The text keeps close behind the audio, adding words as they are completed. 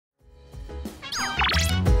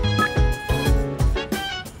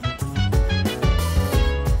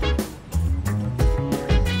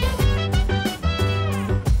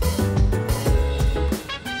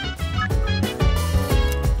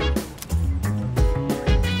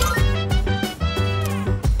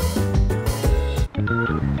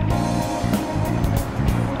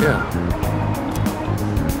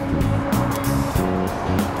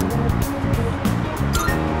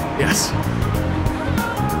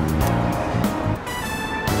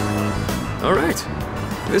All right.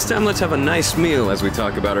 This time let's have a nice meal as we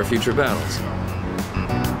talk about our future battles.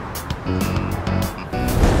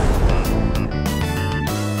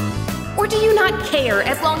 Or do you not care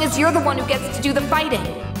as long as you're the one who gets to do the fighting?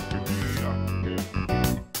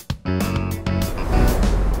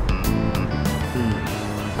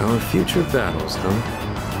 Our future battles, huh?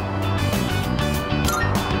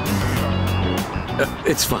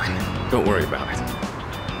 It's fine. Don't worry about it.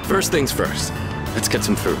 First things first. Let's get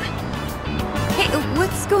some food. Hey,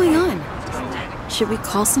 what's going on? Should we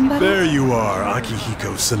call somebody? There you are,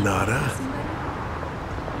 Akihiko Sanada.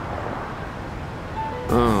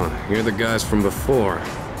 Oh, you're the guys from before.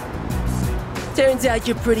 Turns out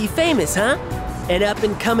you're pretty famous, huh? An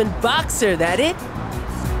up-and-coming boxer, that it?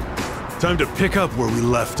 Time to pick up where we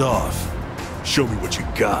left off. Show me what you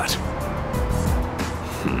got.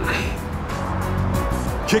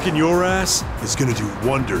 Kicking your ass is gonna do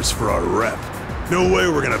wonders for our rep. No way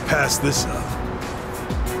we're gonna pass this up.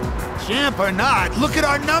 Champ or not, look at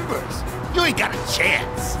our numbers. You ain't got a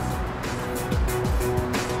chance.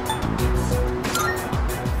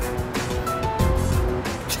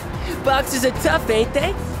 Boxers are tough, ain't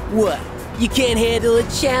they? What? You can't handle a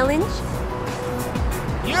challenge?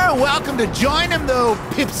 You're welcome to join him, though,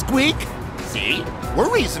 Pipsqueak. See? We're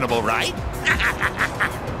reasonable, right?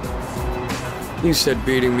 You said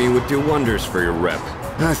beating me would do wonders for your rep.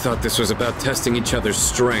 I thought this was about testing each other's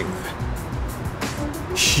strength.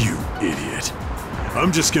 You idiot.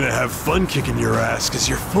 I'm just gonna have fun kicking your ass because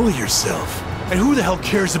you're full of yourself. And who the hell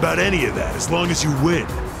cares about any of that as long as you win?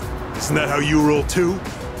 Isn't that how you roll too?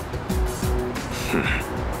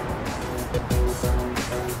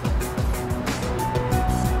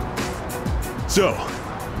 So,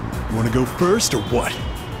 you wanna go first or what?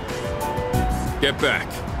 Get back.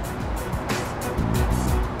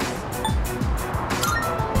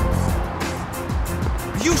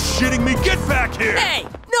 Are you shitting me? Get back here! Hey!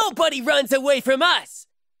 Nobody runs away from us!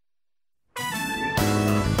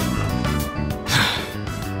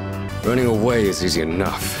 Running away is easy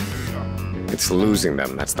enough. It's losing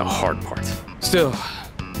them that's the hard part. Still,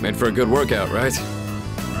 made for a good workout, right?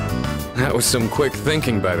 That was some quick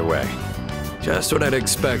thinking, by the way. Just what I'd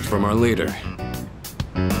expect from our leader.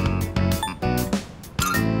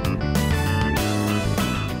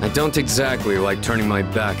 I don't exactly like turning my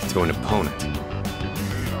back to an opponent.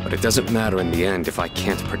 But it doesn't matter in the end if I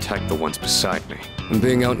can't protect the ones beside me. And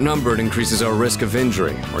being outnumbered increases our risk of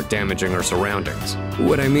injury or damaging our surroundings.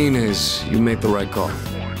 What I mean is, you made the right call.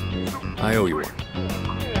 I owe you one.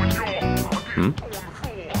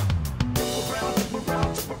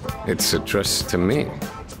 It's addressed to me.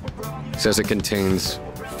 Says it contains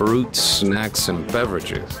fruits, snacks, and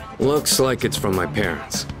beverages. Looks like it's from my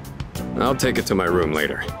parents. I'll take it to my room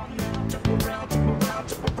later.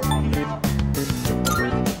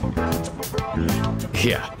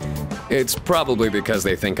 Yeah, it's probably because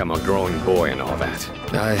they think I'm a growing boy and all that.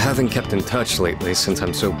 I haven't kept in touch lately since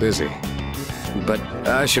I'm so busy. But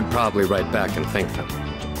I should probably write back and thank them.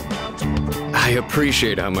 I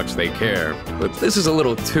appreciate how much they care, but this is a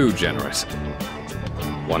little too generous.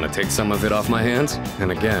 Want to take some of it off my hands?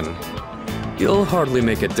 And again, you'll hardly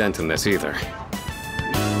make a dent in this either.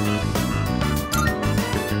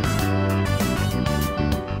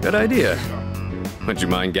 Good idea. Would you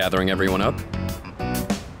mind gathering everyone up?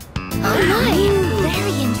 Oh my,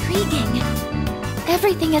 very intriguing.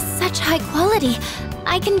 Everything is such high quality.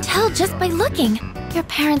 I can tell just by looking. Your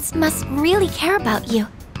parents must really care about you.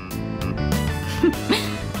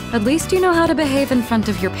 At least you know how to behave in front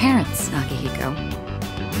of your parents, Akihiko.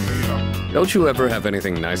 Don't you ever have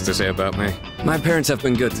anything nice to say about me? My parents have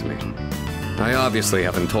been good to me. I obviously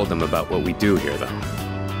haven't told them about what we do here, though.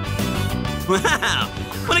 Wow!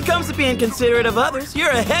 When it comes to being considerate of others, you're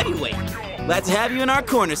a heavyweight. Glad to have you in our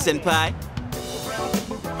corner, Senpai.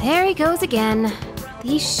 There he goes again.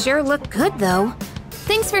 These sure look good, though.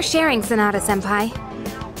 Thanks for sharing, Sanada-senpai.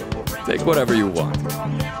 Take whatever you want.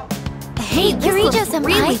 Hey, Kirija-senpai.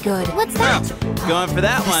 Really good. What's that? Going for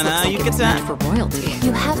that one, huh? You get Meant that? for royalty.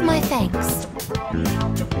 You have my thanks.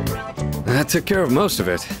 That took care of most of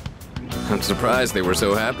it. I'm surprised they were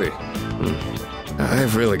so happy.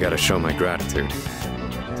 I've really got to show my gratitude.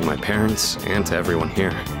 To my parents and to everyone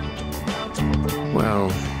here.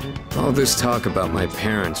 Well, all this talk about my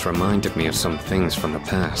parents reminded me of some things from the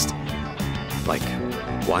past. Like,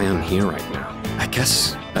 why I'm here right now. I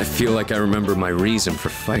guess I feel like I remember my reason for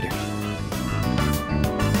fighting.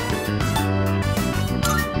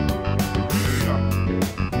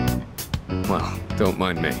 Well, don't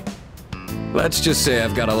mind me. Let's just say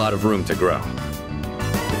I've got a lot of room to grow.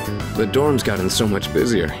 The dorm's gotten so much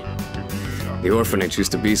busier. The orphanage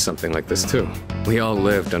used to be something like this too. We all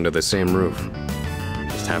lived under the same roof,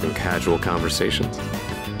 just having casual conversations.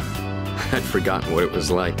 I'd forgotten what it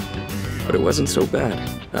was like, but it wasn't so bad.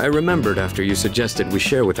 I remembered after you suggested we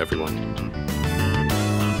share with everyone.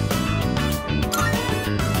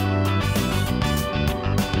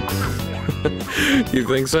 You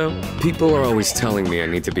think so? People are always telling me I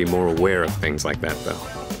need to be more aware of things like that,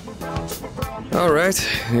 though. All right,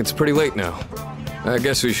 it's pretty late now. I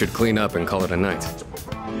guess we should clean up and call it a night.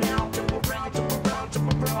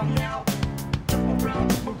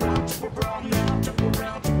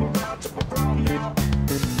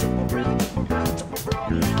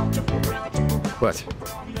 What?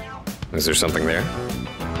 Is there something there?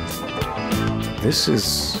 This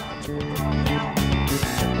is...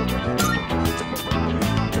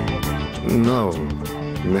 No,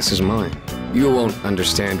 this is mine. You won't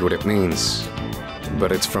understand what it means,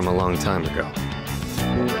 but it's from a long time ago.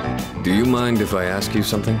 Do you mind if I ask you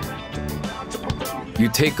something? You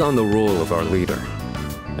take on the role of our leader,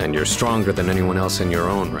 and you're stronger than anyone else in your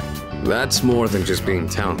own right. That's more than just being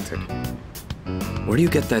talented. Where do you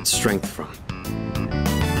get that strength from?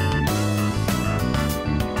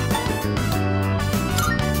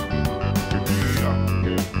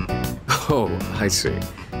 Oh, I see.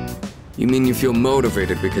 You mean you feel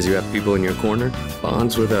motivated because you have people in your corner?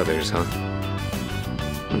 Bonds with others, huh?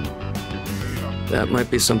 That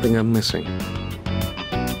might be something I'm missing.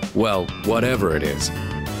 Well, whatever it is,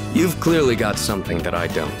 you've clearly got something that I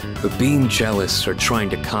don't. But being jealous or trying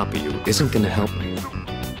to copy you isn't gonna help me.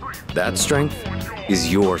 That strength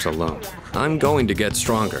is yours alone. I'm going to get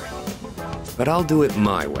stronger, but I'll do it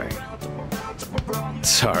my way.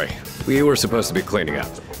 Sorry, we were supposed to be cleaning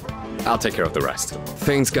up. I'll take care of the rest.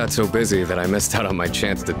 Things got so busy that I missed out on my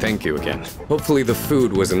chance to thank you again. Hopefully the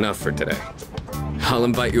food was enough for today. I'll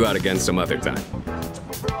invite you out again some other time.